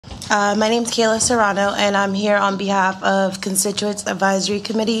My name is Kayla Serrano, and I'm here on behalf of Constituent Advisory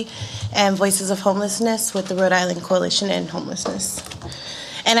Committee and Voices of Homelessness with the Rhode Island Coalition and Homelessness.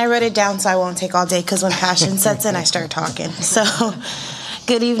 And I wrote it down so I won't take all day, because when passion sets in, I start talking. So,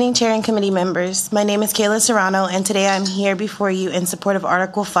 good evening, Chair and committee members. My name is Kayla Serrano, and today I'm here before you in support of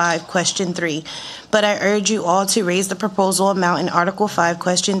Article 5, Question 3. But I urge you all to raise the proposal amount in Article 5,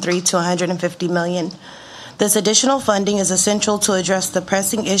 Question 3 to $150 million. This additional funding is essential to address the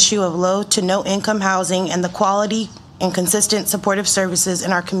pressing issue of low to no income housing and the quality and consistent supportive services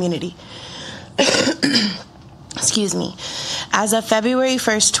in our community. Excuse me. As of February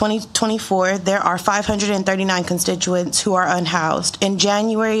 1st, 2024, there are 539 constituents who are unhoused. In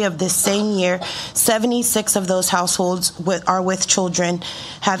January of this same year, 76 of those households are with children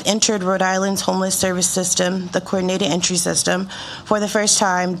have entered Rhode Island's homeless service system, the coordinated entry system, for the first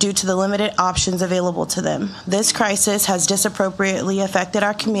time due to the limited options available to them. This crisis has disproportionately affected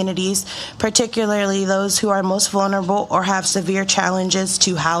our communities, particularly those who are most vulnerable or have severe challenges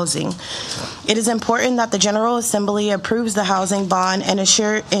to housing. It is important that the General Assembly approves the housing bond and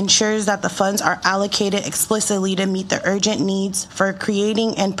ensures that the funds are allocated explicitly to meet the urgent needs for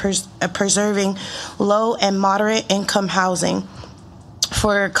creating and preserving low and moderate income housing.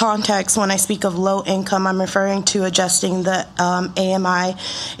 For context, when I speak of low income, I'm referring to adjusting the AMI,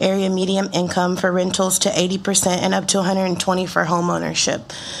 area medium income, for rentals to 80% and up to 120% for home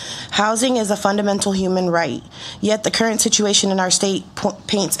ownership. Housing is a fundamental human right, yet the current situation in our state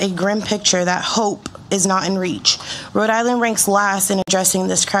paints a grim picture that hope is not in reach. Rhode Island ranks last in addressing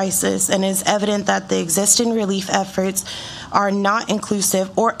this crisis, and it is evident that the existing relief efforts are not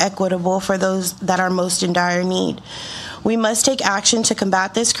inclusive or equitable for those that are most in dire need. We must take action to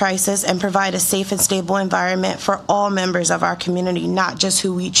combat this crisis and provide a safe and stable environment for all members of our community, not just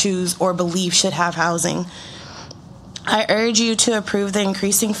who we choose or believe should have housing. I urge you to approve the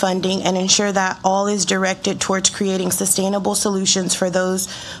increasing funding and ensure that all is directed towards creating sustainable solutions for those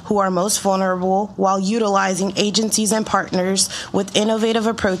who are most vulnerable, while utilizing agencies and partners with innovative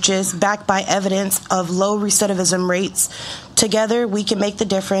approaches backed by evidence of low recidivism rates. Together, we can make the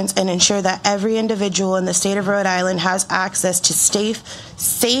difference and ensure that every individual in the state of Rhode Island has access to safe,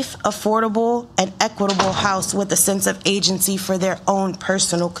 affordable, and equitable house with a sense of agency for their own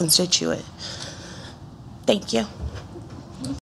personal constituent. Thank you.